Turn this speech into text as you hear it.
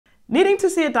Needing to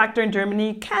see a doctor in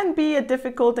Germany can be a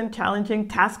difficult and challenging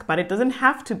task, but it doesn't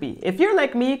have to be. If you're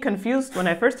like me, confused when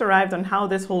I first arrived on how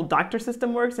this whole doctor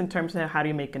system works in terms of how do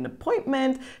you make an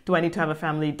appointment, do I need to have a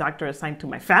family doctor assigned to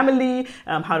my family,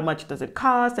 how much does it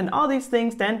cost, and all these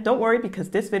things, then don't worry because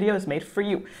this video is made for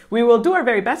you. We will do our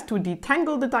very best to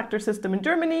detangle the doctor system in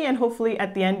Germany, and hopefully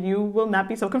at the end you will not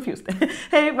be so confused.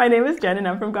 Hey, my name is Jen and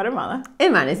I'm from Guatemala.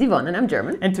 And mine is Yvonne and I'm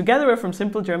German. And together we're from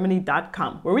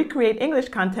simplegermany.com, where we create English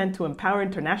content to empower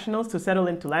internationals to settle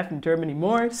into life in Germany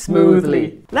more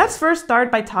smoothly. Let's first start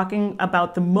by talking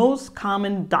about the most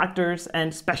common doctors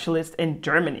and specialists in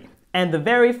Germany, and the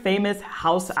very famous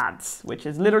Hausarzt, which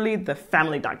is literally the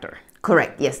family doctor.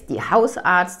 Correct, yes. The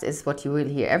Hausarzt is what you will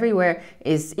hear everywhere,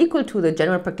 is equal to the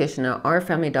general practitioner or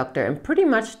family doctor, and pretty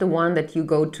much the one that you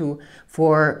go to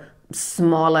for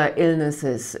smaller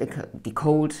illnesses, the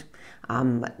cold,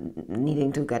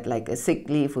 needing to get like a sick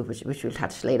leave, which we'll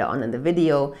touch later on in the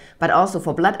video, but also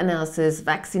for blood analysis,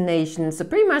 vaccinations, so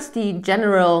pretty much the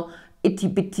general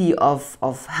itty-bitty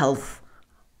of health.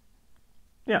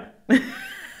 Yeah.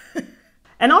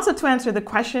 And also to answer the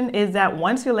question is that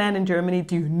once you land in Germany,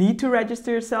 do you need to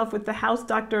register yourself with the house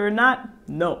doctor or not?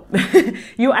 No.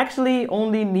 You actually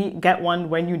only get one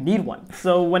when you need one.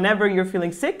 So whenever you're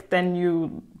feeling sick, then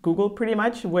you Google pretty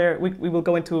much, where we will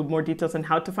go into more details on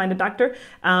how to find a doctor.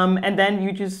 And then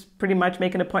you just pretty much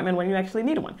make an appointment when you actually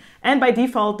need one. And by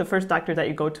default, the first doctor that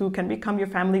you go to can become your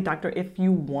family doctor if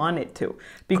you want it to.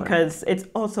 Because It's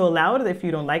also allowed, if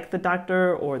you don't like the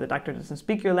doctor or the doctor doesn't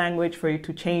speak your language, for you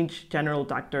to change general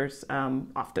doctors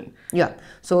often. Yeah,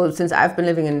 so since I've been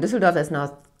living in Düsseldorf, that's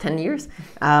now 10 years,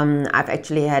 I've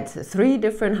actually had 3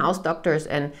 different house doctors,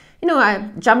 and I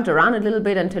jumped around a little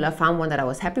bit until I found one that I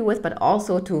was happy with, but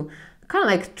also to kind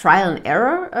of like trial and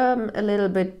error a little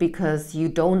bit, because you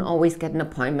don't always get an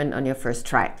appointment on your first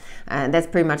try. And that's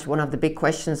pretty much one of the big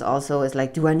questions also, is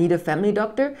like, do I need a family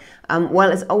doctor?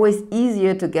 Well, it's always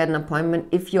easier to get an appointment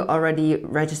if you're already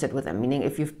registered with them, meaning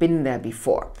if you've been there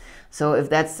before. So if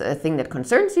that's a thing that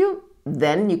concerns you,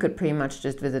 then you could pretty much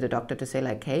just visit a doctor to say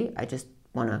like, hey, I just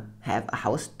want to have a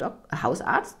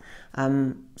Hausarzt.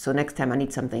 So next time I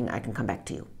need something, I can come back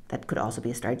to you. That could also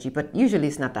be a strategy, but usually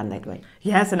it's not done that way.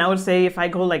 Yes, and I would say if I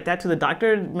go like that to the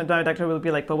doctor, my doctor will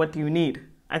be like, but what do you need?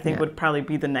 I think would probably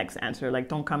be the next answer. Like,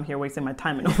 don't come here wasting my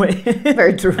time in a way.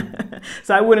 Very true.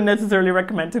 So I wouldn't necessarily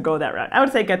recommend to go that route. I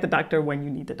would say get the doctor when you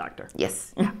need the doctor.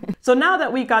 Yes. Yeah. So now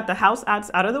that we got the Hausarzt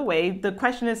out of the way, the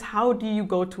question is, how do you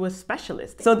go to a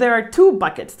specialist? So there are 2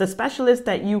 buckets: the specialist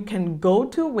that you can go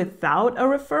to without a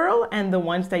referral, and the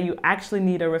ones that you actually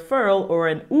need a referral or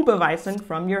an Überweisung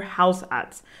from your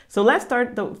Hausarzt. So let's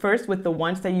start first with the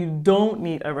ones that you don't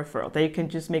need a referral, that you can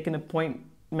just make an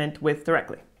appointment with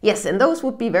directly. Yes, and those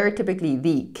would be very typically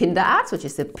the Kinderarzt, which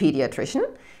is the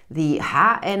pediatrician, the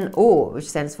HNO, which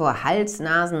stands for Hals,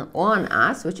 Nasen,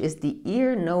 Ohrenarzt, which is the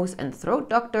ear, nose and throat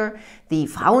doctor, the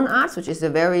Frauenarzt, which is a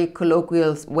very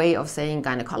colloquial way of saying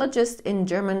gynecologist in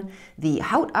German, the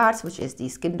Hautarzt, which is the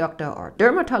skin doctor or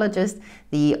dermatologist,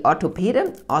 the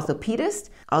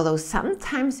orthopedist, although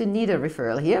sometimes you need a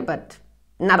referral here, but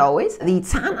not always, the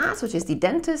Zahnarzt, which is the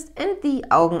dentist, and the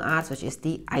Augenarzt, which is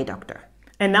the eye doctor.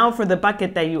 And now for the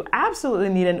bucket that you absolutely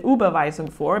need an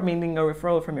Überweisung for, meaning a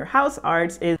referral from your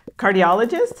Hausarzt, is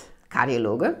cardiologist,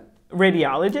 Kardiologe,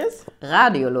 radiologist,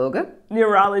 Radiologe,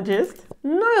 neurologist,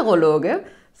 Neurologe,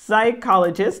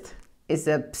 psychologist, is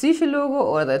a Psychologe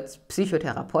or the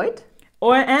Psychotherapeut,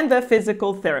 and the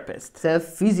physical therapist. The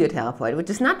physiotherapeut,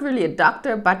 which is not really a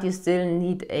doctor, but you still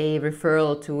need a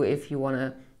referral to if you want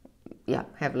to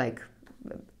have like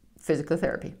physical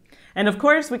therapy. And of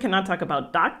course, we cannot talk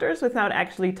about doctors without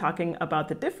actually talking about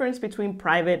the difference between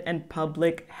private and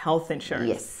public health insurance.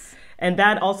 Yes. And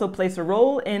that also plays a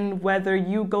role in whether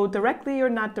you go directly or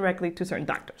not directly to certain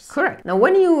doctors. Correct. Now,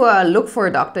 when you look for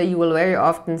a doctor, you will very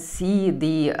often see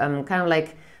the kind of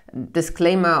like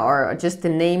disclaimer or just the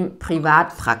name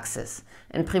Privatpraxis.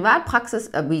 And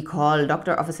Privatpraxis we call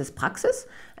doctor offices Praxis,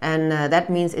 and that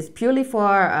means it's purely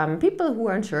for people who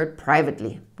are insured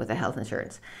privately with a health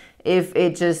insurance. If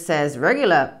it just says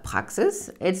regular Praxis,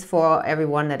 it's for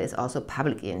everyone that is also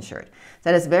publicly insured.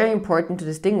 That is very important to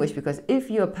distinguish, because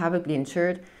if you are publicly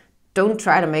insured, don't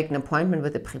try to make an appointment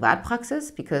with a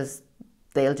Privatpraxis, because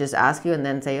they'll just ask you and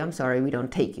then say, I'm sorry, we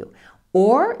don't take you.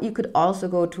 Or you could also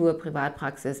go to a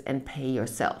Privatpraxis and pay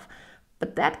yourself.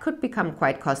 But that could become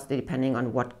quite costly depending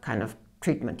on what kind of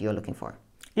treatment you're looking for.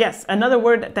 Yes, another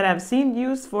word that I've seen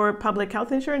used for public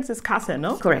health insurance is Kasse,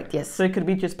 no? Correct, yes. So it could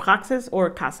be just Praxis or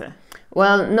Kasse.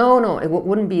 Well, no, it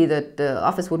wouldn't be that the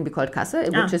office wouldn't be called Kasse.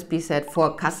 It would just be said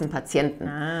for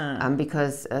Kassenpatienten,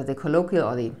 because the colloquial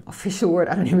or the official word,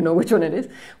 I don't even know which one it is,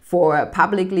 for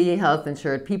publicly health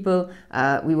insured people,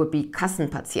 we would be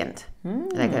Kassenpatient,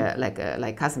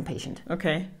 like Kassenpatient.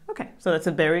 Okay. So that's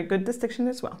a very good distinction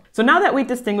as well. So now that we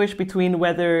distinguish between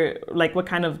whether, like, what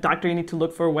kind of doctor you need to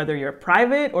look for, whether you're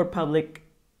private or public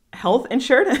health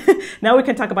insured, now we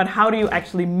can talk about how do you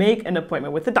actually make an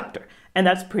appointment with the doctor. And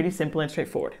that's pretty simple and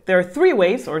straightforward. There are three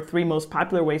ways, or three most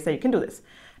popular ways that you can do this.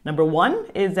 Number one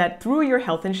is that through your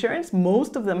health insurance,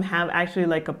 most of them have actually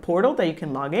like a portal that you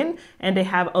can log in, and they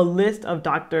have a list of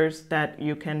doctors that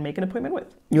you can make an appointment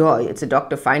with. Yeah, it's a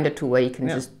doctor finder tool where you can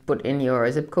just put in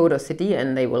your zip code or city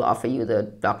and they will offer you the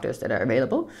doctors that are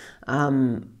available.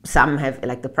 Some have,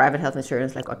 like the private health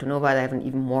insurance, like Ottonova, they have an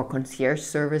even more concierge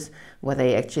service where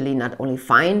they actually not only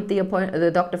find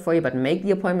the doctor for you, but make the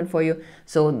appointment for you.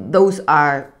 So those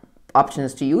are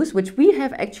options to use, which we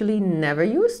have actually never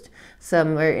used.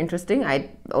 Some very interesting. I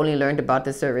only learned about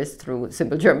the service through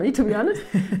Simple Germany, to be honest.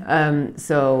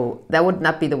 So that would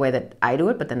not be the way that I do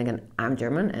it, but then again, I'm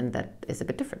German and that is a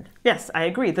bit different. Yes, I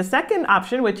agree. The second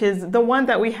option, which is the one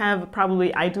that we have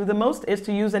probably I do the most, is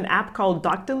to use an app called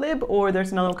Doctolib, or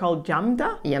there's another one called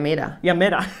Jamda. Yameda.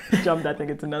 Jamda, I think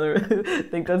it's another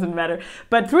thing, doesn't matter.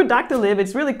 But through Doctolib,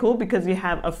 it's really cool because you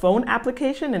have a phone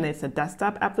application and it's a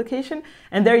desktop application.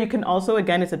 And there you can also,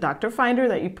 again, it's a doctor finder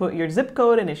that you put your zip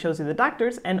code and it shows you the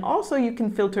doctors. And also you can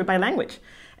filter by language.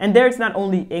 And there it's not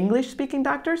only English-speaking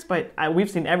doctors, but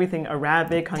we've seen everything: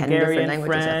 Arabic, Hungarian,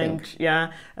 French,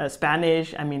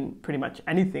 Spanish. I mean, pretty much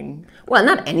anything. Well,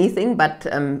 not anything, but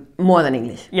more than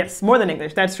English. Yes, more than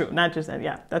English. That's true. Not just that.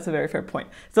 Yeah, that's a very fair point.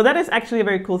 So that is actually a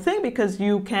very cool thing because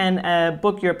you can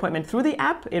book your appointment through the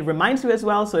app. It reminds you as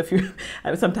well. So if you,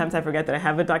 sometimes I forget that I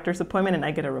have a doctor's appointment and I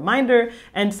get a reminder.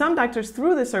 And some doctors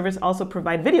through the service also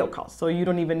provide video calls. So you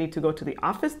don't even need to go to the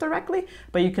office directly,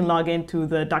 but you can log into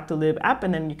the Doctolib app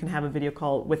and then you can have a video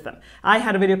call with them. I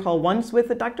had a video call once with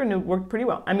the doctor and it worked pretty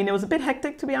well. I mean, it was a bit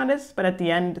hectic, to be honest, but at the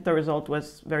end, the result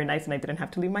was very nice and I didn't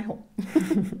have to leave my home.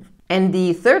 And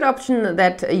the third option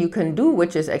that you can do,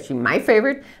 which is actually my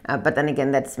favorite, but then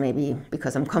again, that's maybe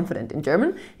because I'm confident in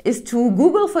German, is to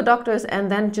Google for doctors and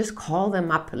then just call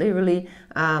them up, literally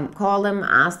call them,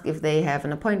 ask if they have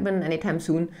an appointment anytime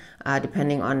soon,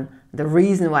 depending on the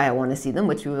reason why I want to see them,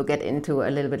 which we will get into a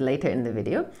little bit later in the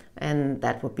video. And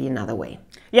that would be another way.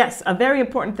 Yes, a very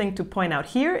important thing to point out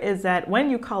here is that when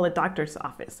you call a doctor's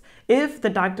office, if the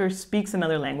doctor speaks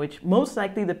another language, most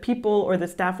likely the people or the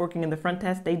staff working in the front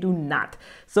desk, they do not.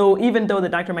 So even though the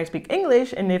doctor might speak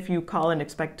English, and if you call and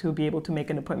expect to be able to make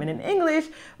an appointment in English,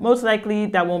 most likely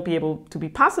that won't be able to be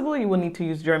possible. You will need to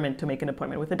use German to make an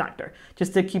appointment with a doctor,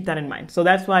 just to keep that in mind. So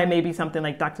that's why maybe something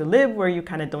like Doctolib, where you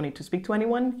kind of don't need to speak to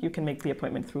anyone, you can make the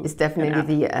appointment through. It's definitely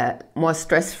the more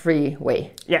stress-free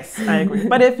way. Yes, I agree.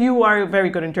 But if you are very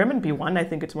good in German, B1, I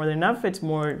think it's more than enough. It's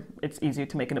easier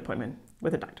to make an appointment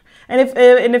with a doctor.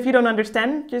 And if you don't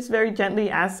understand, just very gently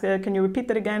ask, can you repeat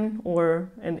that again? Or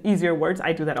in easier words,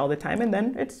 I do that all the time, and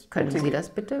then it's... Können Sie das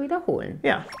bitte wiederholen?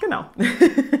 Ja, genau.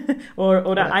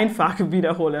 oder einfach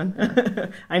wiederholen.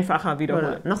 Einfacher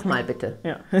wiederholen. Oder nochmal bitte.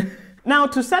 Ja. Now,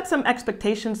 to set some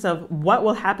expectations of what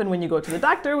will happen when you go to the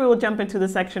doctor, we will jump into the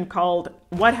section called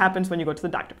What Happens When You Go to the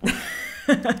Doctor.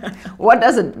 What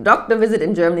does a doctor visit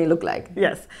in Germany look like?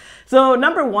 Yes. So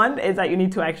number one is that you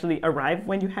need to actually arrive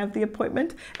when you have the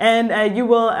appointment, and you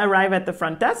will arrive at the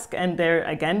front desk, and there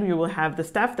again you will have the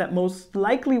staff that most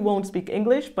likely won't speak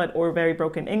English or very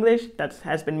broken English. That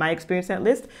has been my experience at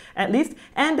least,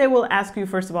 and they will ask you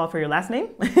first of all for your last name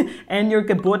and your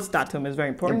Geburtsdatum is very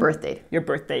important. Your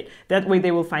birth date. That way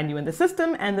they will find you in the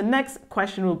system, and the next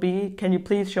question will be, can you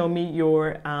please show me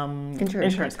your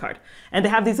insurance card? And they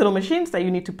have these little machines that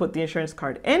you need to put the insurance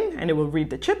card in, and it will read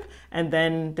the chip, and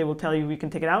then they will tell you can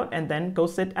take it out and then go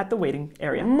sit at the waiting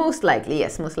area. Most likely,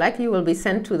 yes. Most likely you will be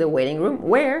sent to the waiting room,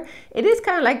 where it is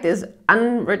kind of like this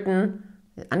unwritten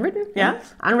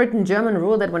German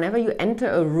rule that whenever you enter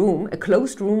a room, a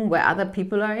closed room where other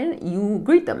people are in, you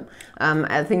greet them.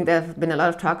 I think there's been a lot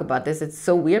of talk about this. It's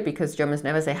so weird because Germans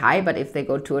never say hi, but if they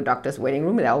go to a doctor's waiting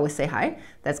room, they always say hi.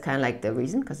 That's kind of like the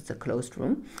reason, because it's a closed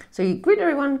room. So you greet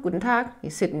everyone, guten Tag,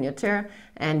 you sit in your chair,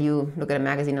 and you look at a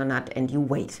magazine or not, and you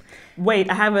wait. Wait,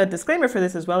 I have a disclaimer for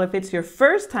this as well. If it's your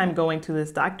first time going to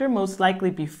this doctor, most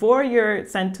likely before you're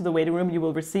sent to the waiting room, you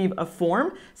will receive a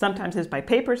form. Sometimes it's by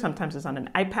paper, sometimes it's on an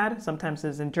iPad. Sometimes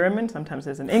it's in German, sometimes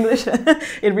it's in English.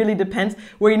 It really depends,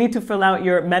 where you need to fill out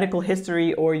your medical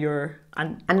history or your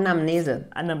Anamnese.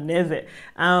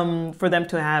 For them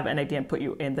to have an idea and put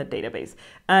you in the database.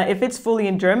 If it's fully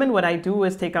in German, what I do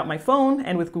is take out my phone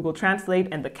and with Google Translate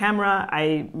and the camera,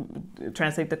 I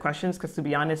translate the questions, because to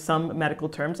be honest, some medical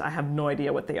terms, I have no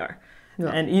idea what they are. Yeah.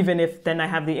 And even if then I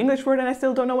have the English word and I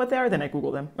still don't know what they are, then I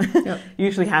Google them. Yeah. You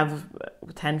usually have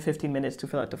 10, 15 minutes to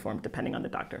fill out the form, depending on the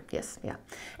doctor. Yes, yeah.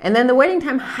 And then the waiting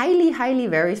time highly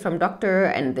varies from doctor,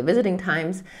 and the visiting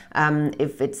times,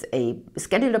 if it's a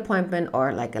scheduled appointment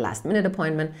or like a last minute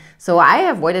appointment. So I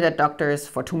have waited at doctors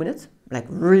for 2 minutes, like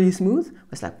really smooth. It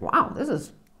was like, wow, this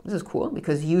is cool,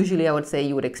 because usually I would say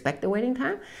you would expect a waiting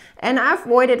time. And I've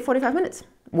waited 45 minutes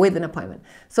with an appointment.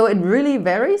 So it really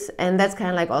varies, and that's kind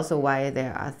of like also why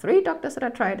there are 3 doctors that I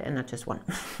tried and not just 1.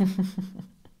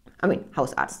 I mean,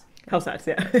 Hausarzt. Hausarzt,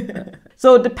 yeah.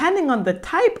 So depending on the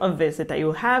type of visit that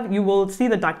you have, you will see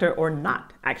the doctor or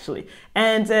not, actually.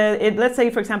 And let's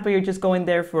say, for example, you're just going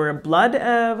there for a blood,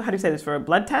 how do you say this, for a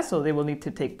blood test, so they will need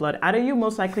to take blood out of you.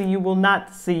 Most likely you will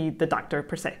not see the doctor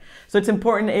per se. So it's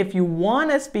important, if you want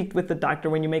to speak with the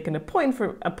doctor when you make an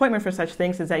appointment for such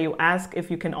things, is that you ask if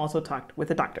you can also talk with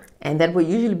the doctor. And that will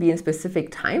usually be in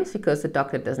specific times, because the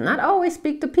doctor does not always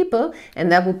speak to people,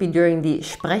 and that will be during the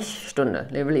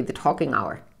Sprechstunde, literally the talking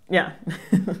hour. Yeah.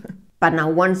 But now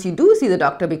once you do see the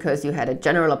doctor, because you had a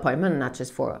general appointment, not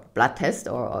just for a blood test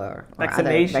or other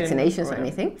vaccinations or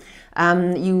anything,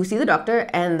 you see the doctor,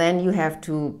 and then you have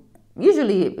to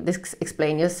usually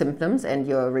explain your symptoms and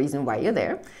your reason why you're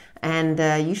there.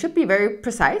 And you should be very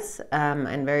precise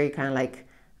and very kind of like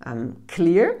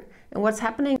clear in what's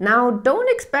happening. Now, don't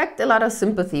expect a lot of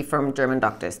sympathy from German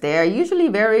doctors. They are usually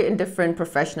very indifferent,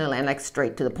 professional, and like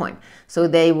straight to the point. So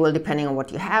they will, depending on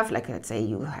what you have, like let's say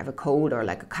you have a cold or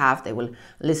like a cough, they will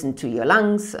listen to your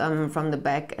lungs from the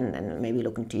back, and maybe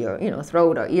look into your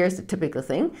throat or ears, the typical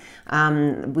thing.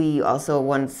 We also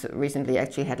once recently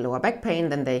actually had lower back pain.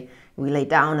 Then we lay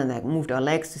down and like moved our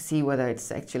legs to see whether it's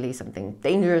actually something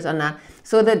dangerous or not.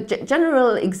 So the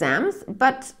general exams,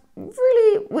 but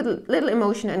really with little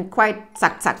emotion and quite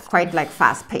quite like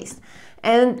fast paced.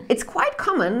 And it's quite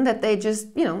common that they just,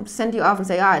 send you off and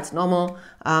say, it's normal,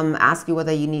 ask you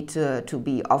whether you need to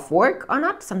be off work or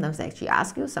not. Sometimes they actually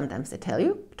ask you, sometimes they tell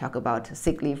you. Talk about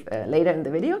sick leave later in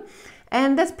the video.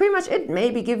 And that's pretty much it.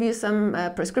 Maybe give you some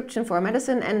prescription for a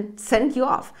medicine and send you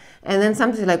off. And then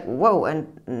sometimes you're like, whoa, and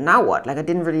now what? Like I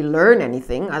didn't really learn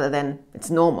anything other than it's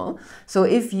normal. So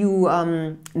if you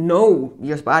know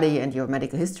your body and your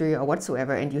medical history or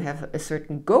whatsoever, and you have a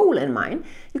certain goal in mind,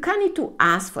 you kind of need to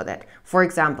ask for that. For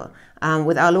example,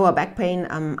 with our lower back pain,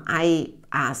 I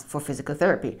asked for physical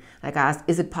therapy. Like I asked,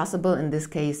 is it possible in this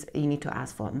case, you need to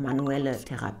ask for manuelle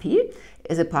Therapie?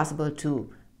 Is it possible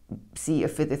to see a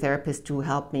physiotherapist to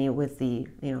help me with the,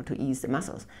 to ease the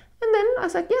muscles? And then I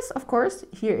was like, yes, of course,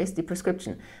 here is the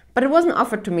prescription. But it wasn't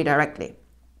offered to me directly.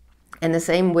 And the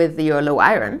same with your low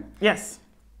iron. Yes.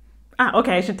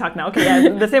 Okay, I should talk now. Okay, yeah,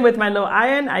 the same with my low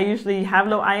iron. I usually have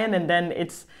low iron, and then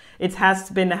it has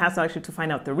been a hassle actually to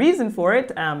find out the reason for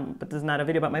it. But this is not a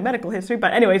video about my medical history.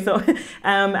 But anyway, so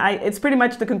it's pretty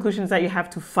much the conclusion is that you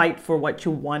have to fight for what you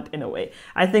want in a way.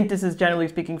 I think this is generally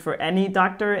speaking for any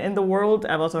doctor in the world.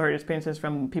 I've also heard experiences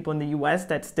from people in the US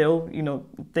that still,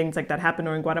 things like that happen,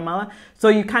 or in Guatemala. So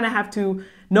you kind of have to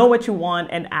know what you want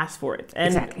and ask for it.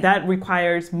 And exactly. That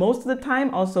requires most of the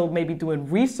time also maybe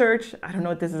doing research. I don't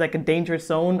know if this is like a danger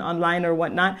zone online or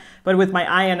whatnot, but with my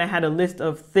iron, I had a list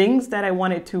of things that I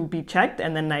wanted to be checked,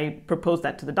 and then I proposed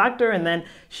that to the doctor, and then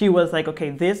she was like, okay,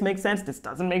 this makes sense, this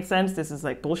doesn't make sense, this is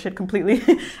like bullshit completely.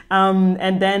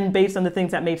 And then based on the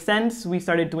things that made sense, we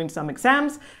started doing some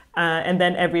exams. And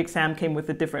then every exam came with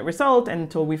a different result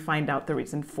until we find out the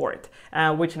reason for it,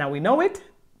 which now we know it.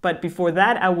 But before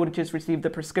that, I would just receive the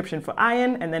prescription for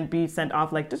iron and then be sent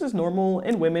off like, this is normal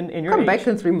in women in your age. Come back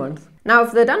in 3 months. Now,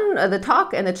 if the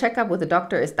talk and the checkup with the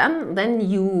doctor is done, then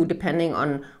you, depending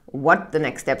on what the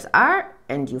next steps are,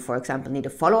 and you, for example, need a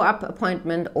follow-up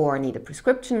appointment or need a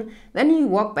prescription, then you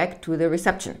walk back to the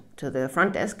reception, to the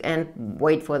front desk, and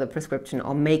wait for the prescription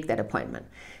or make that appointment.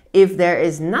 If there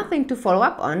is nothing to follow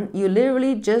up on, you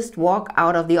literally just walk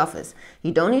out of the office.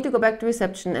 You don't need to go back to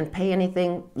reception and pay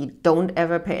anything. You don't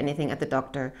ever pay anything at the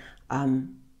doctor. I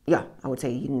would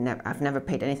say I've never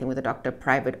paid anything with a doctor,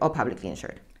 private or publicly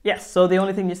insured. Yes, so the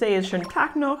only thing you say is schönen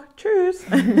Tag noch, tschüss.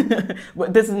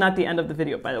 This is not the end of the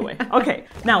video, by the way. Okay,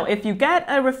 now if you get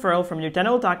a referral from your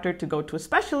general doctor to go to a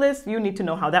specialist, you need to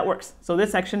know how that works. So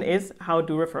this section is how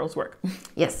do referrals work?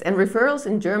 Yes, and referrals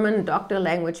in German doctor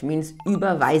language means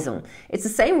Überweisung. It's the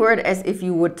same word as if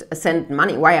you would send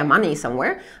money, wire money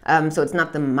somewhere. So it's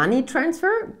not the money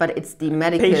transfer, but it's the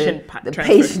medical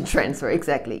patient transfer,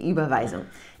 exactly, Überweisung.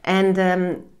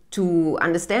 And to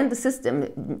understand the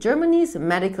system, Germany's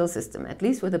medical system, at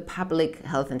least with the public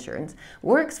health insurance,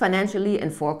 works financially in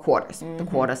 4 quarters, the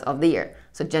quarters of the year.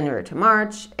 So January to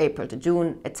March, April to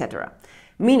June, etc.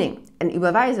 Meaning, an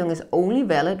Überweisung is only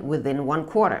valid within 1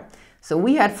 quarter. So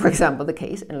we had, for example, the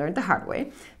case, and learned the hard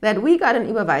way, that we got an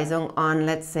Überweisung on,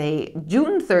 let's say,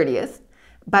 June 30th,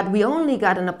 but we only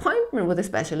got an appointment with a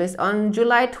specialist on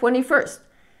July 21st.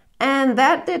 And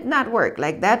that did not work.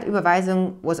 Like, that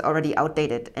Überweisung was already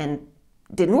outdated and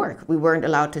didn't work. We weren't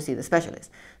allowed to see the specialist.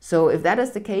 So if that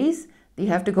is the case, you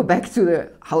have to go back to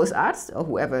the Hausarzt or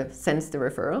whoever sends the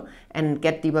referral and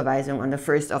get the Überweisung on the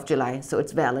 1st of July. So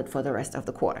it's valid for the rest of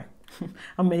the quarter.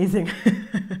 Amazing.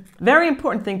 Very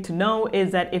important thing to know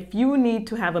is that if you need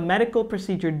to have a medical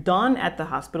procedure done at the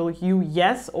hospital, you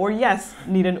yes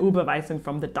need an Überweisung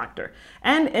from the doctor.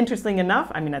 And interesting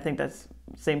enough, I mean, I think that's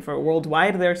same for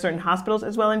worldwide. There are certain hospitals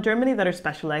as well in Germany that are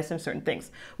specialized in certain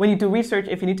things. When you do research,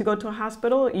 if you need to go to a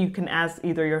hospital, you can ask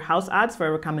either your Hausarzt for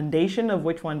a recommendation of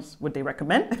which ones would they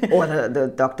recommend. Or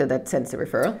the doctor that sends the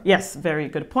referral. Yes, very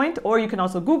good point. Or you can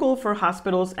also Google for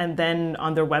hospitals, and then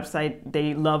on their website,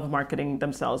 they love marketing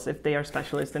themselves if they are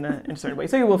specialists in a certain way.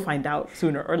 So you will find out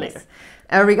sooner or later.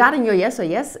 Yes. Regarding your yes or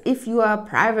yes, if you are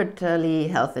privately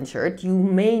health insured, you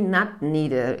may not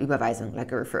need a Überweisung,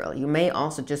 like a referral. You may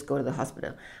also just go to the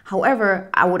hospital. However,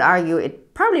 I would argue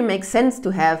it probably makes sense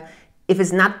to have, if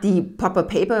it's not the proper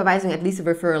paper Überweisung, at least a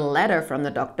referral letter from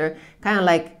the doctor, kind of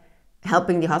like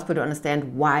helping the hospital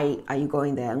understand why are you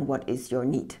going there and what is your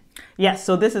need. Yes,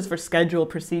 so this is for scheduled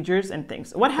procedures and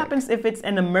things. What happens if it's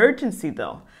an emergency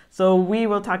though? So we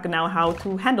will talk now how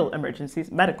to handle emergencies,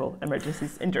 medical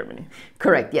emergencies in Germany.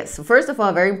 Correct, yes. So first of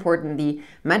all, very important, the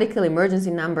medical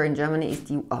emergency number in Germany is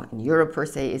in Europe per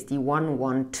se, is the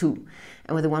 112.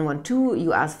 And with the 112,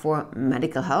 you ask for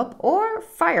medical help or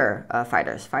fire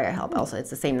help also. It's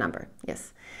the same number,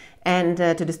 yes. And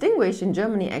to distinguish, in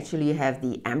Germany, actually, you have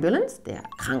the ambulance, der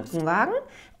Krankenwagen,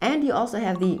 and you also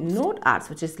have the Notarzt,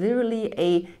 which is literally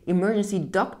a emergency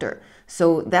doctor.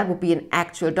 So that would be an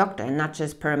actual doctor and not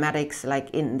just paramedics like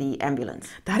in the ambulance.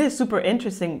 That is super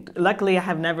interesting. Luckily, I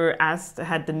have never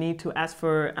had the need to ask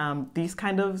for these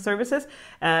kind of services.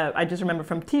 I just remember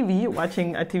from TV,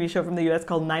 watching a TV show from the US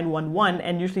called 911,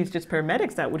 and usually it's just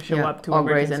paramedics that would show up to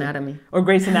emergency. Or Grey's Anatomy. Or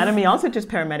Grey's Anatomy, also just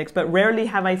paramedics. But rarely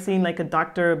have I seen like a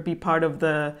doctor be part of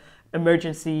the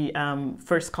emergency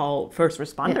first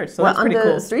responders. So well, that's pretty cool.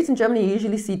 On the streets in Germany, you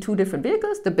usually see 2 different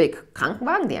vehicles, the big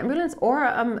Krankenwagen, the ambulance, or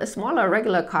a smaller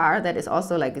regular car that is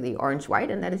also like the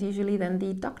orange-white, and that is usually then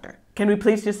the doctor. Can we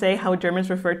please just say how Germans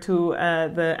refer to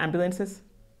the ambulances?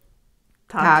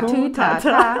 Ta-tu,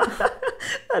 ta-ta.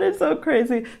 That is so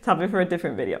crazy. Topic for a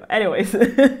different video. Anyways,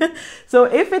 so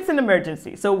if it's an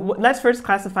emergency, so let's first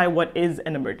classify what is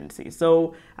an emergency.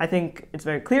 So I think it's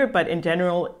very clear, but in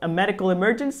general, a medical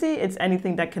emergency, it's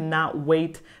anything that cannot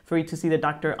wait for you to see the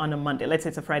doctor on a Monday. Let's say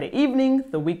it's a Friday evening,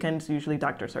 the weekends, usually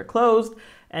doctors are closed.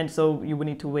 And so you would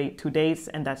need to wait 2 days,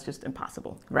 and that's just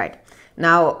impossible. Right.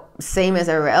 Now, same as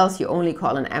everywhere else, you only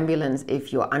call an ambulance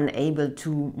if you're unable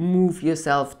to move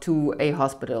yourself to a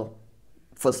hospital.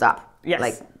 Full stop.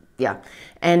 Yes.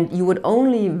 And you would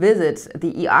only visit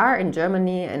the ER in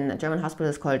Germany, and a German hospital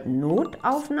is called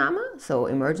Notaufnahme, so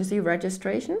emergency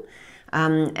registration.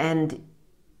 And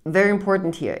very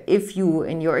important here, if you,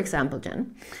 in your example,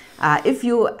 Jen, if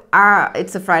you are,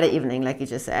 it's a Friday evening, like you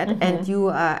just said, and you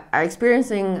are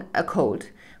experiencing a cold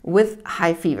with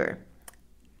high fever,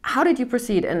 how did you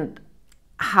proceed and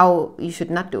how you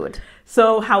should not do it?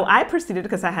 So how I proceeded,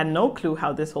 because I had no clue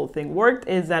how this whole thing worked,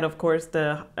 is that of course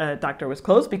the doctor was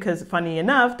closed, because funny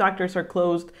enough, doctors are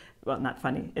closed, well, not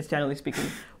funny, it's generally speaking,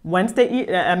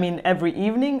 every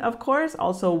evening, of course,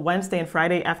 also Wednesday and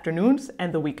Friday afternoons,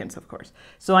 and the weekends, of course.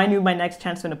 So I knew my next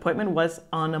chance to an appointment was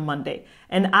on a Monday.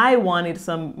 And I wanted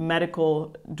some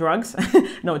medical drugs,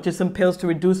 no, just some pills to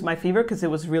reduce my fever, because it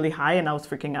was really high and I was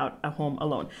freaking out at home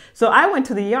alone. So I went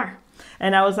to the ER.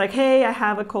 And I was like, hey, I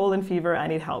have a cold and fever, I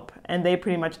need help. And they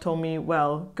pretty much told me,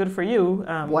 well, good for you.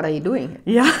 What are you doing?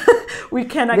 Yeah, we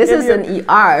cannot give you... This is an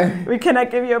ER. We cannot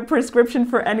give you a prescription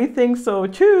for anything, so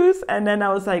choose. And then I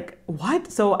was like,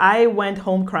 what? So I went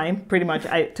home crying, pretty much.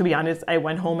 To be honest, I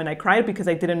went home and I cried because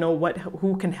I didn't know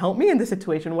who can help me in this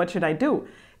situation. What should I do?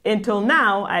 Until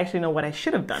now, I actually know what I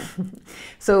should have done.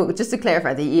 So just to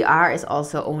clarify, the ER is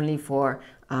also only for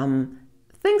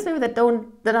things maybe that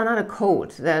are not a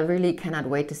cold, that really cannot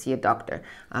wait to see a doctor,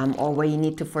 or where you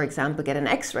need to, for example, get an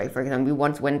X-ray. For example, we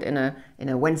once went in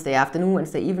a Wednesday afternoon,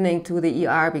 Wednesday evening to the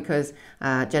ER because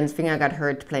Jen's finger got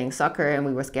hurt playing soccer, and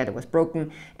we were scared it was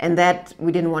broken, and that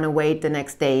we didn't want to wait the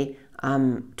next day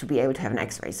to be able to have an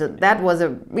X-ray. So that was a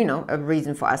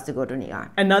reason for us to go to an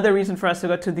ER. Another reason for us to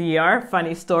go to the ER,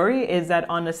 funny story, is that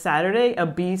on a Saturday, a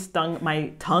bee stung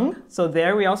my tongue. So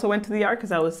there we also went to the ER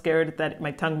because I was scared that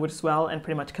my tongue would swell and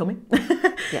pretty much kill me.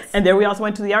 Yes. And there we also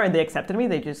went to the ER and they accepted me.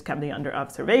 They just kept me under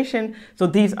observation. So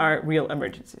these are real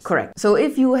emergencies. Correct. So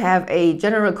if you have a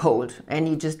general cold and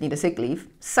you just need a sick leave,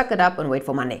 suck it up and wait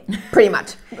for Monday, pretty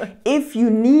much. If you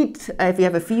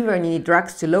have a fever and you need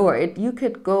drugs to lower it, you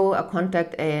could go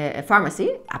contact a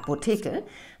pharmacy, Apotheke,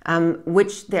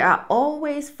 which there are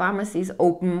always pharmacies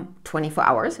open 24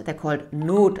 hours. They're called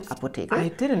Notapotheke. I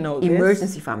didn't know this.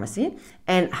 Emergency pharmacy.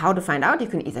 And how to find out, you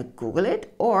can either Google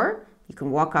it or you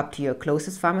can walk up to your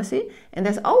closest pharmacy, and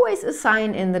there's always a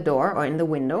sign in the door or in the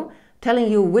window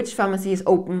telling you which pharmacy is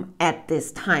open at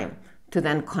this time to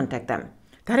then contact them.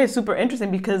 That is super interesting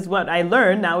because what I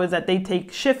learned now is that they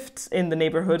take shifts in the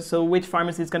neighborhood. So which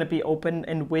pharmacy is going to be open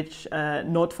and which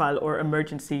notfall or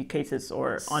emergency cases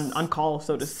or on call,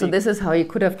 so to speak. So this is how you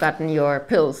could have gotten your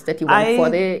pills that you went for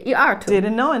the ER to.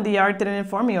 Didn't know, and the ER didn't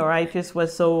inform me, or I just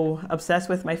was so obsessed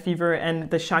with my fever and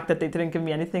the shock that they didn't give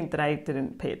me anything that I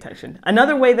didn't pay attention.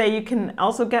 Another way that you can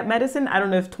also get medicine, I don't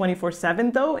know if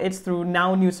 24/7 though, it's through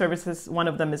now new services. One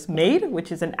of them is Made,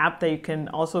 which is an app that you can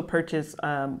also purchase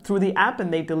through the app,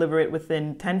 and they deliver it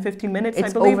within 10-15 minutes, I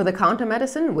believe. It's over-the-counter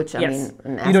medicine, which yes. I mean,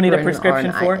 an aspirin you don't need a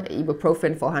prescription for.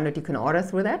 Ibuprofen 400 you can order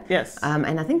through that. Yes.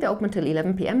 And I think they're open till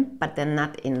 11 p.m., but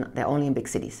they're only in big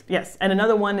cities. Yes. And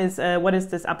another one is, what is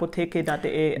this,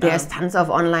 apotheke.de? There's tons of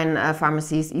online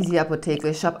pharmacies, Easy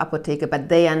Apotheke, Shop Apotheke, but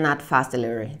they are not fast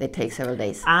delivery. They take several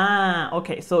days. Ah,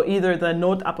 okay. So either the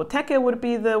Notapotheke would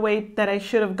be the way that I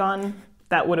should have gone.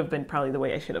 That would have been probably the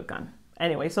way I should have gone.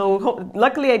 Anyway, so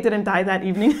luckily I didn't die that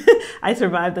evening. I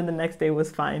survived and the next day was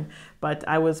fine. But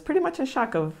I was pretty much in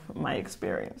shock of my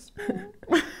experience.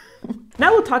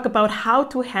 Now we'll talk about how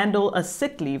to handle a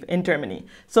sick leave in Germany.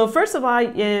 So first of all,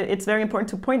 it's very important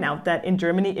to point out that in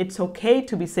Germany, it's okay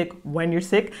to be sick when you're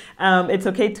sick. It's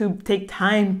okay to take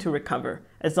time to recover,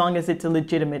 as long as it's a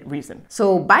legitimate reason.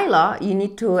 So by law, you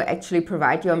need to actually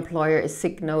provide your employer a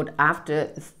sick note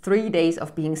after 3 days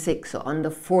of being sick, so on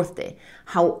the 4th day.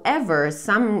 However,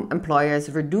 some employers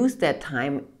reduce that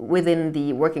time within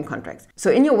the working contracts.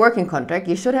 So in your working contract,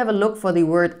 you should have a look for the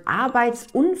word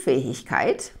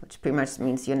Arbeitsunfähigkeit, which pretty much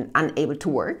means you're unable to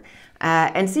work,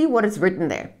 and see what is written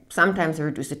there. Sometimes they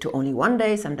reduce it to only 1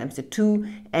 day, sometimes to 2,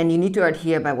 and you need to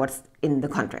adhere by what's in the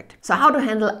contract. So how to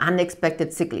handle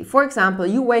unexpected sick leave. For example,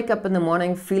 you wake up in the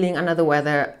morning feeling under the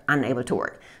weather, unable to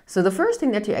work. So the first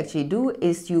thing that you actually do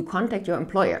is you contact your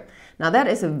employer. Now that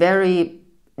is a very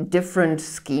different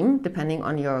scheme depending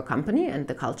on your company and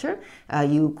the culture.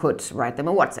 You could write them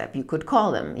a WhatsApp, you could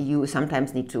call them. You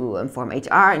sometimes need to inform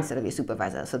HR instead of your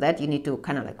supervisor. So that you need to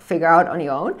kind of like figure out on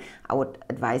your own. I would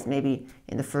advise maybe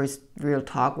in the first real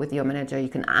talk with your manager, you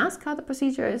can ask how the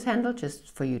procedure is handled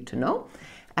just for you to know.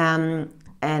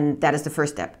 And that is the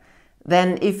first step.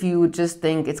 Then if you just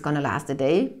think it's going to last a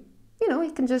day,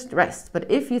 you can just rest.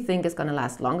 But if you think it's going to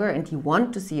last longer and you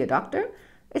want to see a doctor,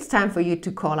 it's time for you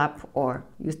to call up or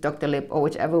use Dr. Lip or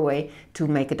whichever way to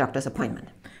make a doctor's appointment.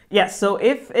 Yes, so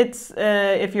if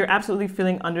you're absolutely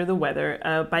feeling under the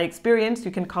weather, by experience,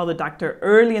 you can call the doctor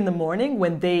early in the morning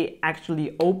when they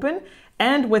actually open,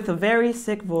 and with a very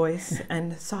sick voice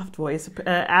and soft voice,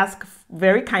 ask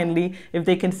very kindly if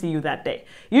they can see you that day.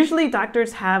 Usually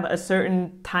doctors have a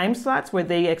certain time slots where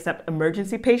they accept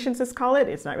emergency patients, let's call it.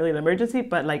 It's not really an emergency,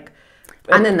 but like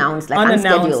unannounced,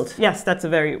 unscheduled. Yes, that's a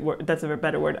very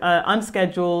better word.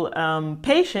 Unscheduled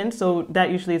patient, so that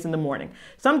usually is in the morning.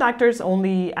 Some doctors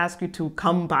only ask you to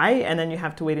come by, and then you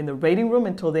have to wait in the waiting room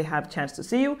until they have a chance to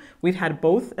see you. We've had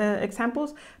both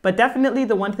examples, but definitely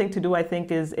the one thing to do, I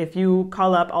think, is if you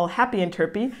call up all happy and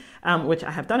chirpy, which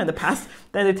I have done in the past,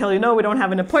 then they tell you, no, we don't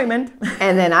have an appointment.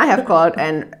 And then I have called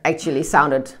and actually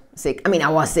sounded sick. I mean, I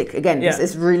was sick. Again, this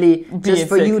is really just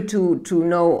for you to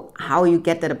know how you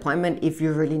get that appointment if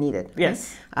you really need it.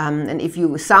 Yes. And if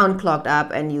you sound clogged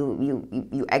up and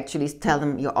you actually tell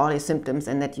them all your symptoms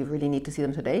and that you really need to see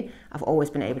them today, I've always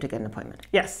been able to get an appointment.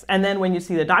 Yes. And then when you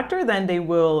see the doctor, then they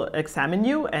will examine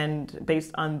you, and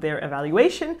based on their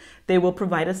evaluation, they will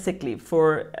provide a sick leave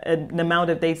for an amount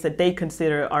of days that they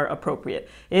consider are appropriate.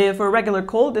 If for a regular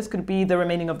cold, this could be the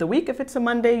remaining of the week if it's a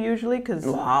Monday usually, because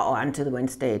or until the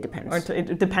Wednesday, it depends.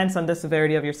 It depends on the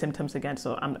severity of your symptoms again,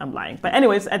 so I'm lying. But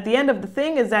anyways, at the end of the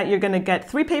thing is that you're going to get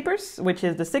 3 papers, which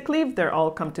is the sick leave. They're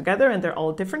all come together and they're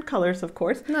all different colors, of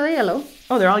course. No, they're yellow.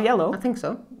 Oh, they're all yellow? I think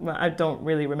so. Well, I don't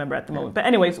really remember at the moment. But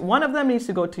anyways, one of them needs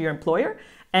to go to your employer.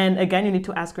 And again, you need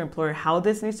to ask your employer how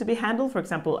this needs to be handled. For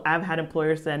example, I've had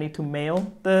employers that need to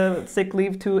mail the sick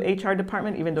leave to HR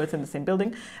department, even though it's in the same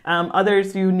building.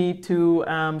 Others you need to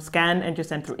scan and just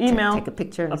send through email. Take a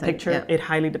picture. Yeah. It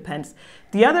highly depends.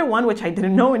 The other one, which I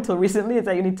didn't know until recently, is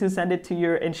that you need to send it to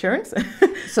your insurance.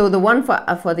 So the one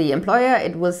for the employer,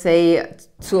 it will say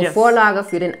zur Vorlage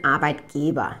für den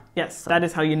Arbeitgeber. Yes, so that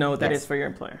is how you know that is for your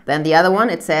employer. Then the other one,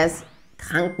 it says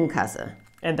Krankenkasse.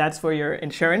 And that's for your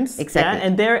insurance. Exactly. Yeah?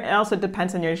 And there also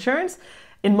depends on your insurance.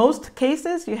 In most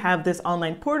cases, you have this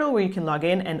online portal where you can log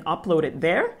in and upload it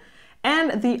there.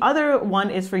 And the other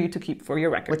one is for you to keep for your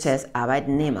records. Which says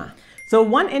Arbeitnehmer. So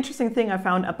one interesting thing I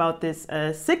found about this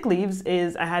sick leaves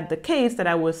is I had the case that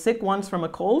I was sick once from a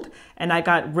cold and I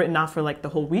got written off for like the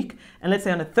whole week. And let's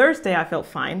say on a Thursday I felt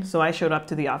fine. So I showed up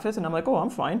to the office and I'm like, oh, I'm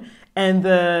fine. And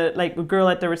the girl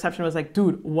at the reception was like,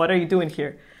 dude, what are you doing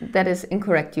here? That is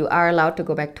incorrect. You are allowed to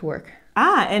go back to work.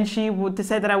 And she would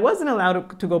say that I wasn't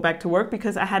allowed to go back to work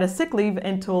because I had a sick leave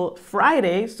until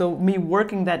Friday. So me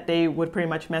working that day would pretty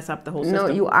much mess up the whole system.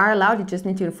 No, you are allowed. You just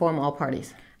need to inform all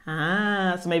parties.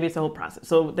 So maybe it's a whole process.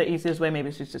 So the easiest way maybe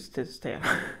is just to stay at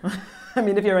home. I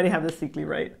mean, if you already have the sick leave,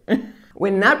 right?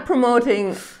 We're not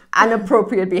promoting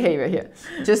inappropriate behavior here,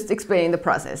 just explaining the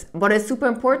process. What is super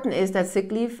important is that sick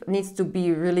leave needs to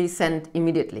be really sent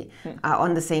immediately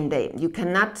on the same day. You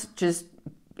cannot just,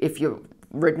 if you're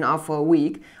written off for a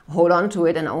week, hold on to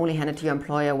it and only hand it to your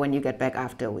employer when you get back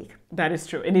after a week. That is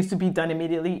true. It needs to be done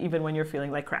immediately, even when you're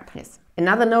feeling like crap. Yes.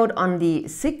 Another note on the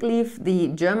sick leave, the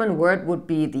German word would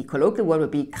be, the colloquial word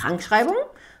would be Krankschreibung,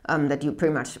 that you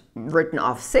pretty much written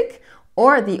off sick.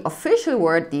 Or the official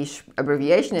word, the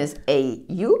abbreviation is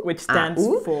AU, which stands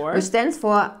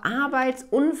for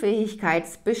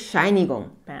Arbeitsunfähigkeitsbescheinigung.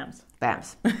 BAMS.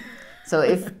 BAMS. So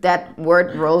if that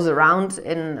word rolls around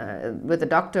with the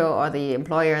doctor or the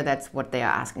employer, that's what they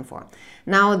are asking for.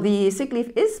 Now, the sick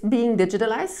leave is being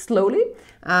digitalized slowly.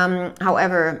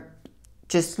 However,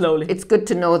 just slowly. It's good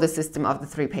to know the system of the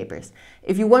 3 papers.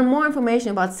 If you want more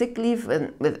information about sick leave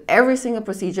with every single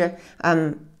procedure,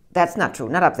 that's not true,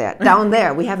 not up there. Down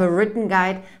there, we have a written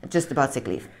guide just about sick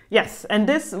leave. Yes, and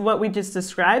this, what we just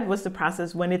described, was the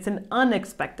process when it's an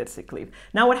unexpected sick leave.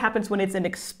 Now what happens when it's an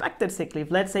expected sick leave?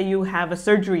 Let's say you have a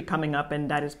surgery coming up and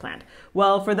that is planned.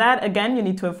 Well, for that, again, you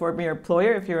need to inform your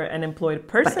employer if you're an employed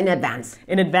person. But in advance.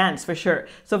 In advance, for sure.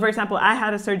 So for example, I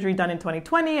had a surgery done in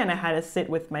 2020 and I had to sit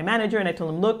with my manager and I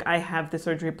told him, look, I have the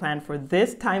surgery planned for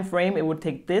this time frame. It would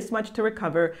take this much to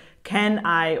recover. Can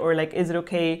I, or like, is it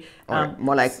okay? Or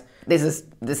more like, this is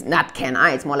not can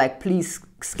I, it's more like, please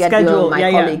schedule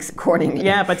my colleagues accordingly.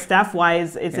 Yeah, but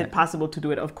staff-wise, is it possible to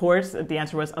do it? Of course. The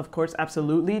answer was, of course,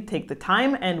 absolutely. Take the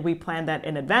time, and we planned that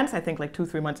in advance. I think like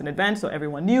 2-3 months in advance, so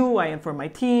everyone knew. I informed my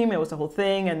team. It was a whole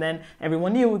thing, and then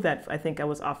everyone knew that I think I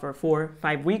was off for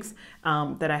 4-5 weeks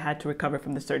that I had to recover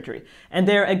from the surgery. And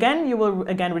there again, you will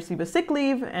again receive a sick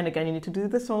leave, and again, you need to do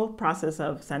this whole process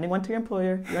of sending one to your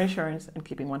employer, your insurance, and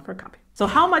keeping one for a copy. So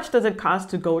how much does it cost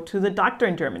to go to the doctor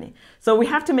in Germany? So we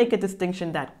have to make a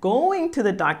distinction that going to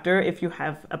the doctor, if you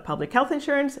have a public health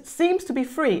insurance, seems to be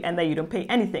free and that you don't pay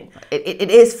anything. It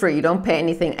is free. You don't pay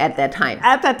anything at that time.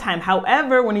 At that time.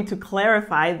 However, we need to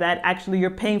clarify that actually you're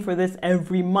paying for this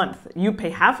every month. You pay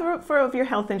half of your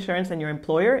health insurance and your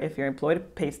employer, if you're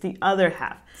employed, pays the other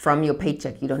half. From your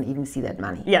paycheck, you don't even see that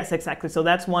money. Yes, exactly. So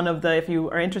that's one of the, if you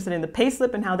are interested in the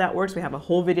payslip and how that works, we have a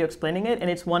whole video explaining it. And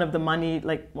it's one of the money,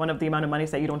 like one of the amount of money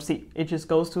that you don't see. It just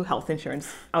goes to health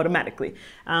insurance automatically.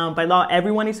 By law,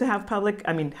 everyone needs to have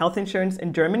health insurance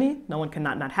in Germany. No one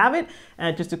cannot not have it.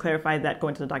 Just to clarify that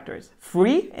going to the doctor is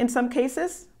free in some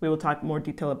cases. We will talk more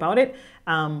detail about it.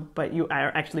 But you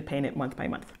are actually paying it month by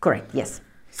month. Correct, yes.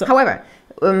 So, however,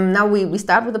 now we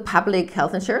start with the public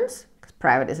health insurance.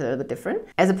 Private is a little bit different.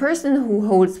 As a person who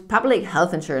holds public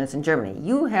health insurance in Germany,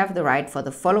 you have the right for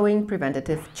the following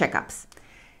preventative checkups.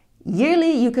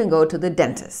 Yearly, you can go to the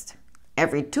dentist.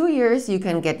 Every 2 years, you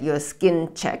can get your skin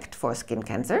checked for skin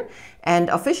cancer. And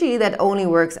officially, that only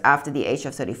works after the age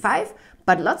of 35.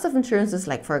 But lots of insurances,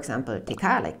 like for example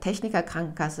TK, like Techniker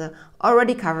Krankenkasse,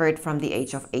 already cover it from the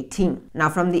age of 18. Now,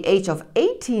 from the age of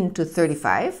 18 to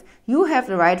 35, you have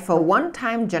the right for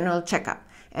one-time general checkup.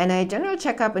 And a general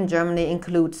checkup in Germany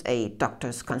includes a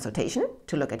doctor's consultation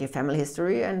to look at your family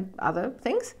history and other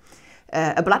things,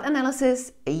 a blood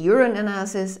analysis, a urine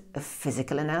analysis, a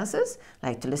physical analysis,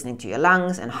 like to listening to your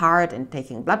lungs and heart and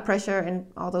taking blood pressure and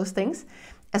all those things,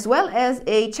 as well as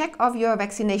a check of your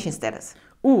vaccination status.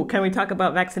 Ooh, can we talk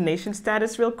about vaccination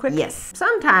status real quick? Yes.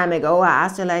 Some time ago, I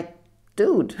asked her, like,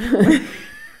 dude,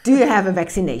 do you have a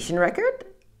vaccination record?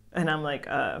 And I'm like,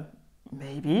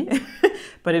 maybe.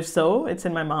 But if so, it's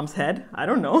in my mom's head. I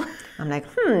don't know. I'm like,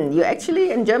 you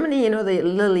actually, in Germany, you know, the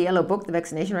little yellow book, the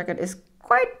vaccination record is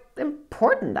quite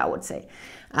important, I would say.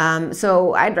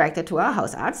 So I dragged her to our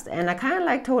Hausarzt, and I kind of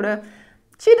like told her,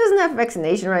 she doesn't have a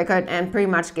vaccination record, and pretty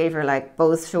much gave her like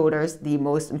both shoulders the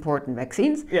most important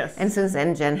vaccines. Yes. And since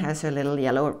then, Jen has her little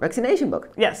yellow vaccination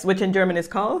book. Yes, which in German is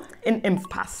called an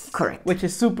Impfpass. Correct. Which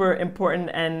is super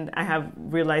important, and I have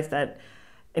realized that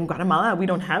in Guatemala, we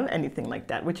don't have anything like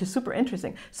that, which is super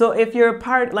interesting. So if you're a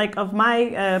part like of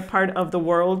my part of the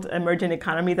world emerging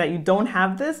economy that you don't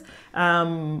have this,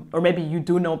 or maybe you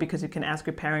do know because you can ask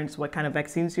your parents what kind of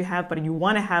vaccines you have, but you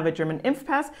want to have a German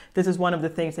Impfpass, this is one of the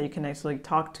things that you can actually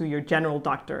talk to your general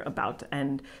doctor about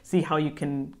and see how you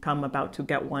can come about to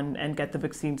get one and get the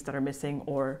vaccines that are missing,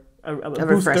 or a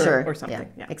refresher or something.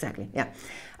 Yeah, exactly. Yeah.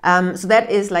 So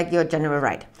that is like your general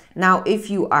right. Now,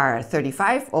 if you are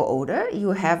 35 or older,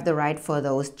 you have the right for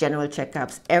those general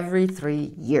checkups every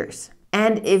 3 years.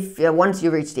 And if once you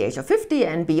reach the age of 50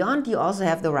 and beyond, you also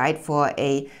have the right for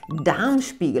a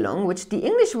Darmspiegelung, which the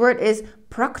English word is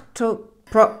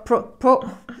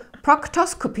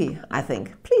proctoscopy, I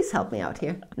think. Please help me out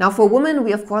here. Now, for women,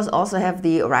 we of course also have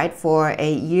the right for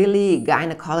a yearly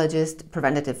gynecologist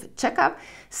preventative checkup.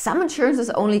 Some insurances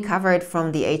only cover it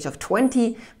from the age of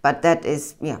 20, but that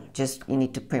is, just you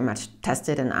need to pretty much test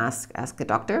it and ask the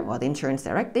doctor or the insurance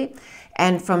directly.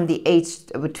 And from the age,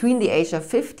 between the age of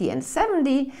 50 and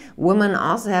 70, women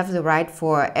also have the right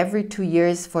for every 2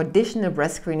 years for additional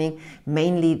breast screening,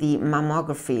 mainly the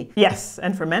mammography. Yes,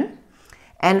 and for men?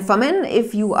 And for men,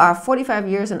 if you are 45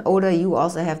 years and older, you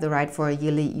also have the right for a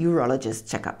yearly urologist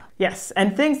checkup. Yes,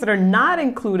 and things that are not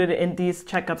included in these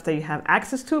checkups that you have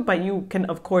access to, but you can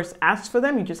of course ask for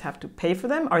them, you just have to pay for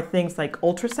them, are things like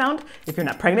ultrasound, if you're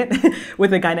not pregnant,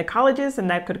 with a gynecologist, and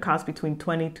that could cost between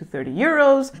 20 to 30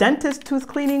 euros. Dentist tooth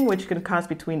cleaning, which can cost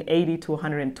between 80 to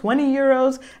 120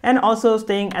 euros. And also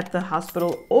staying at the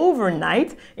hospital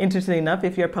overnight. Interestingly enough,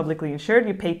 if you're publicly insured,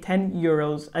 you pay 10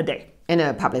 euros a day. In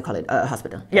a public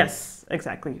hospital. Yes,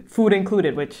 exactly. Food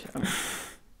included, which,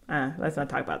 let's not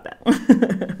talk about that.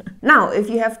 Now, if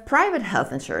you have private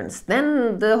health insurance,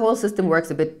 then the whole system works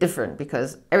a bit different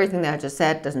because everything that I just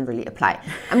said doesn't really apply.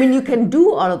 I mean, you can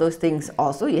do all of those things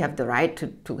also. You have the right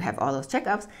to have all those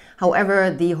checkups.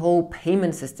 However, the whole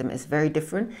payment system is very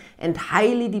different and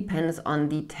highly depends on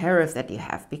the tariff that you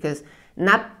have, because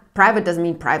private doesn't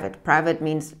mean private. Private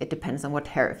means it depends on what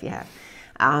tariff you have.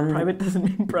 Private doesn't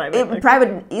mean private.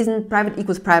 Private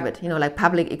equals private, like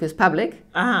public equals public.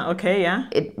 Okay, yeah.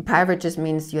 Private just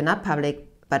means you're not public,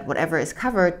 but whatever is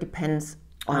covered depends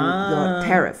on your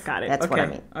tariff. Got it. That's what I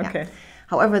mean. Okay. Yeah.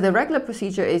 However, the regular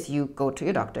procedure is you go to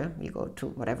your doctor, you go to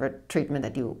whatever treatment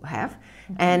that you have,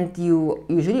 and you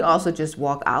usually also just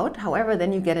walk out. However,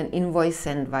 then you get an invoice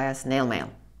sent via snail mail.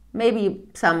 Maybe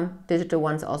some digital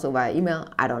ones also via email,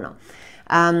 I don't know.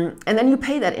 And then you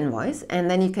pay that invoice, and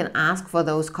then you can ask for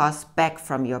those costs back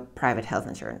from your private health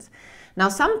insurance. Now,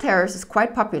 some tariffs is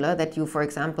quite popular that you, for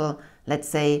example, let's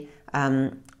say,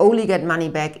 only get money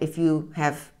back if you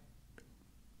have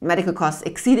medical costs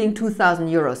exceeding 2,000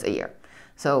 euros a year.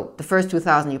 So the first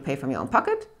 2,000 you pay from your own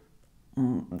pocket.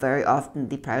 Very often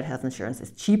the private health insurance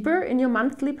is cheaper in your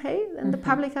monthly pay than the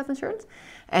public health insurance.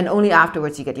 And only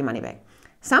afterwards you get your money back.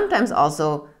 Sometimes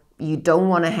also you don't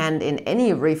want to hand in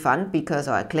any refund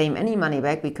or claim any money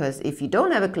back, because if you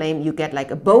don't have a claim, you get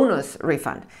like a bonus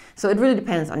refund. So it really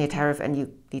depends on your tariff, and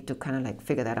you need to kind of like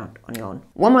figure that out on your own.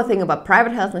 One more thing about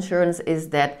private health insurance is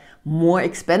that more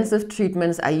expensive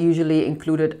treatments are usually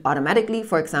included automatically.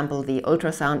 For example, the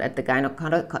ultrasound at the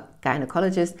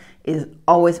gynecologist is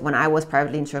always, when I was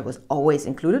privately insured, was always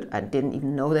included. I didn't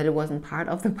even know that it wasn't part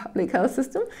of the public health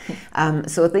system.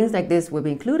 So things like this will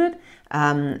be included.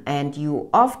 And you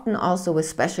often also with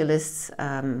specialists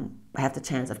have the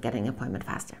chance of getting an appointment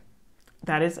faster.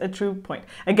 That is a true point.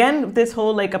 Again, this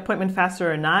whole like appointment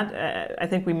faster or not, I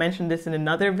think we mentioned this in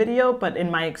another video, but in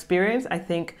my experience, I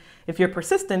think if you're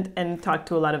persistent and talk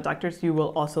to a lot of doctors, you will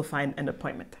also find an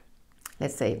appointment.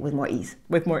 Let's say with more ease.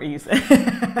 With more ease.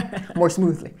 More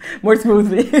smoothly. More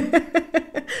smoothly.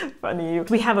 Funny.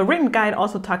 We have a written guide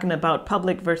also talking about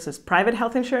public versus private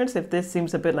health insurance. If this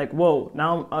seems a bit like, whoa,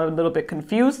 now I'm a little bit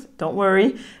confused, don't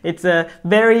worry. It's a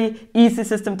very easy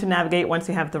system to navigate once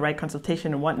you have the right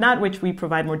consultation and whatnot, which we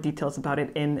provide more details about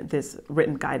it in this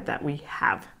written guide that we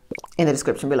have. In the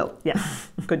description below. Yes,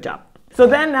 good job. So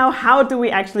then now, how do we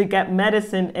actually get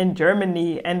medicine in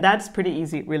Germany? And that's pretty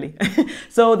easy, really.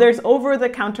 So there's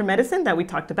over-the-counter medicine that we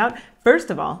talked about. First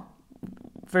of all,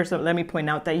 let me point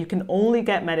out that you can only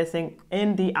get medicine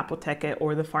in the Apotheke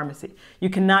or the pharmacy. You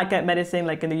cannot get medicine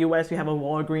like in the US, you have a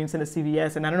Walgreens and a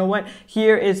CVS and I don't know what.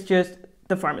 Here is just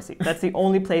the pharmacy. That's the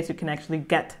only place you can actually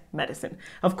get medicine.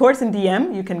 Of course, in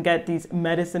DM, you can get these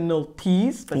medicinal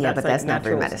teas. But yeah, that's but that's not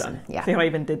real medicine. Yeah. See how I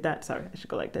even did that? Sorry, I should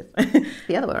go like this.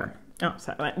 The other one. Oh,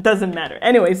 sorry, it doesn't matter.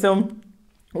 Anyway, so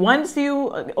once you,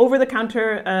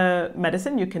 over-the-counter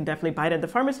medicine, you can definitely buy it at the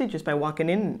pharmacy just by walking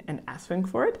in and asking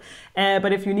for it.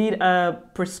 But if you need a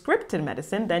prescriptive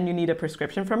medicine, then you need a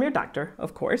prescription from your doctor,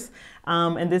 of course.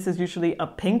 And this is usually a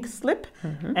pink slip.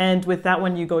 Mm-hmm. And with that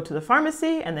one, you go to the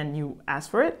pharmacy and then you ask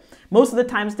for it. Most of the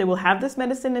times they will have this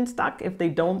medicine in stock. If they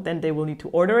don't, then they will need to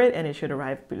order it and it should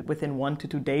arrive within 1 to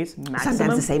 2 days maximum.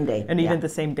 Sometimes the same day. And even the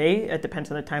same day. It depends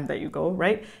on the time that you go,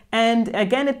 right? And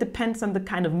again, it depends on the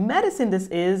kind of medicine this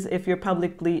is. If you're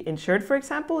publicly insured, for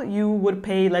example, you would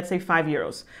pay, let's say,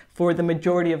 €5 for the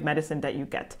majority of medicine that you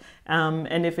get.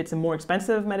 And if it's a more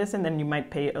expensive medicine, then you might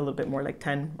pay a little bit more, like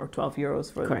 10 or 12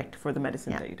 euros for the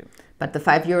medicine that you do. But the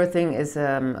 €5 thing is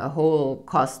a whole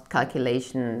cost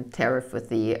calculation tariff with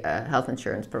the health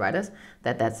insurance providers.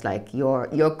 That's like your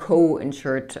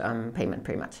co-insured payment,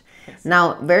 pretty much. Yes.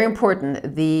 Now, very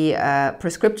important, the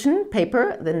prescription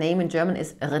paper, the name in German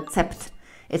is Rezept.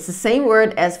 It's the same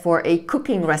word as for a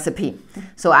cooking recipe.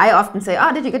 So I often say,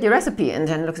 oh, did you get your recipe? And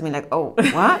Jen looks at me like, oh,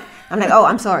 what? I'm like, oh,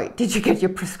 I'm sorry. Did you get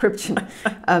your prescription?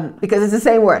 Because it's the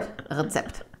same word,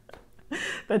 Rezept.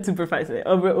 That's super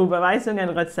fascinating. Überweisung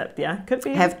and Rezept, yeah. Could be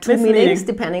have two meanings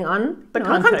depending on the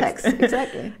context.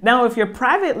 Exactly. Now, if you're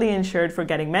privately insured for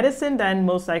getting medicine, then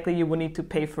most likely you will need to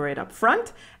pay for it up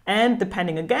front. And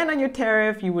depending again on your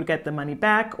tariff, you would get the money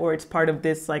back, or it's part of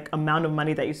this like amount of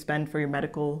money that you spend for your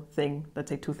medical thing. Let's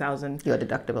say 2,000. Your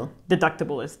deductible.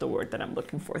 Deductible is the word that I'm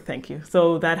looking for. Thank you.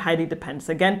 So that highly depends.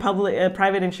 Again,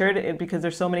 private insured, because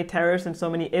there's so many tariffs and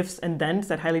so many ifs and thens,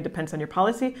 that highly depends on your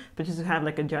policy. But just to have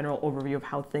like a general overview of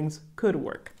how things could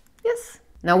work. Yes.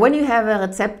 Now, when you have a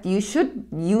Rezept, you should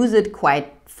use it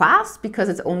quite fast because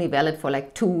it's only valid for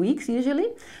like 2 weeks usually.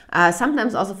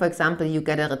 Sometimes also, for example, you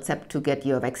get a Rezept to get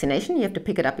your vaccination. You have to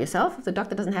pick it up yourself if the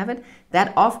doctor doesn't have it.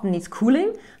 That often needs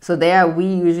cooling. So there we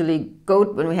usually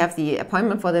go, when we have the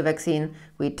appointment for the vaccine,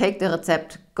 we take the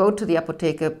Rezept, go to the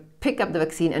Apotheke, pick up the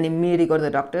vaccine and immediately go to the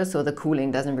doctor, so the cooling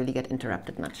doesn't really get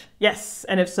interrupted much. Yes,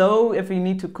 and if you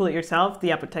need to cool it yourself, the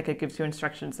Apotheke gives you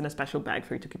instructions in a special bag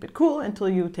for you to keep it cool until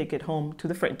you take it home to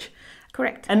the fridge.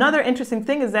 Correct. Another interesting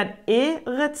thing is that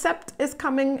e-Rezept is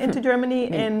coming into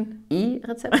Germany in...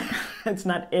 E-Rezept? It's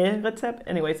not e-Rezept.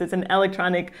 Anyways, it's an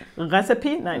electronic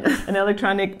recipe, an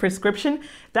electronic prescription.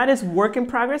 That is work in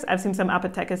progress. I've seen some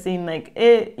Apotheke saying like,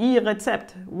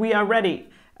 e-Rezept, we are ready.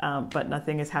 But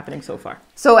nothing is happening so far.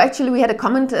 So actually we had a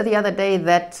comment the other day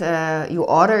that you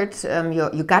ordered,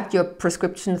 you got your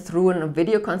prescription through a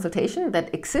video consultation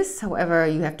that exists. However,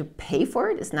 you have to pay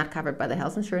for it. It's not covered by the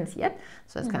health insurance yet.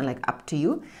 So it's kind of like up to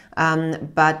you.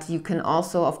 But you can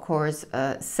also, of course,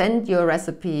 send your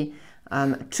recipe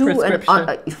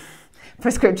to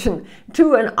prescription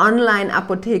to an online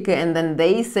Apotheke, and then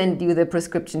they send you the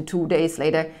prescription 2 days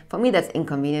later. For me, that's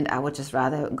inconvenient. I would just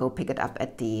rather go pick it up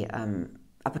at the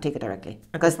Apotheke directly,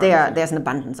 because there's an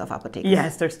abundance of apotheques.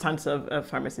 Yes, there's tons of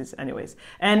pharmacies anyways.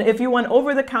 And if you want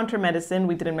over-the-counter medicine,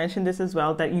 we didn't mention this as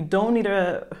well, that you don't need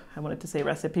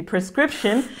recipe,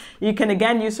 prescription. You can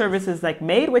again use services like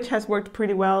Maid, which has worked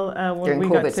pretty well when during we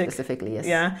COVID got sick. Specifically, yes.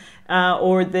 Yeah,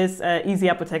 or this Easy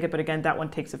Apotheke, but again, that one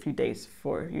takes a few days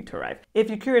for you to arrive. If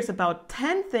you're curious about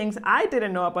 10 things I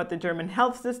didn't know about the German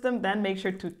health system, then make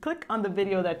sure to click on the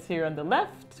video that's here on the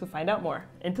left to find out more.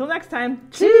 Until next time,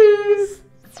 cheers!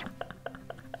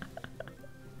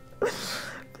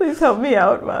 Please help me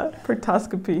out,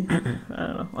 proctoscopy. I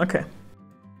don't know. Okay.